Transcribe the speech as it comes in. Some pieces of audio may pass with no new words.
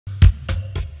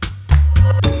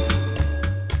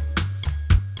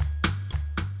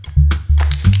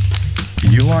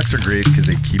U-locks are great because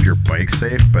they keep your bike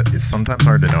safe, but it's sometimes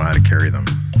hard to know how to carry them.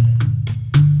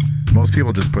 Most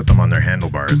people just put them on their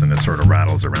handlebars and it sort of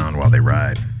rattles around while they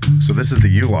ride. So this is the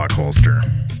U-lock holster.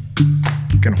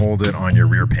 You can hold it on your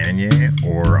rear pannier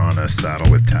or on a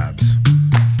saddle with tabs.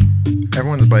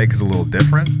 Everyone's bike is a little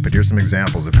different, but here's some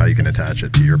examples of how you can attach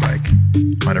it to your bike.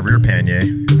 On a rear pannier,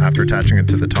 after attaching it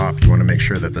to the top, you want to make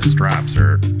sure that the straps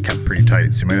are kept pretty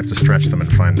tight, so you might have to stretch them and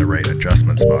find the right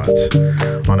adjustment spots.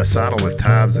 On a saddle with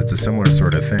tabs, it's a similar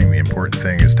sort of thing. The important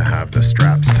thing is to have the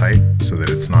straps tight so that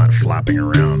it's not flapping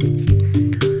around.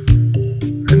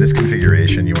 In this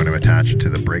configuration, you want to attach it to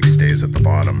the brake stays at the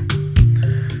bottom.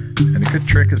 And a good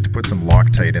trick is to put some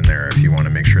Loctite in there if you want to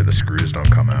make sure the screws don't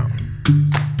come out.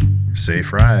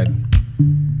 Safe ride.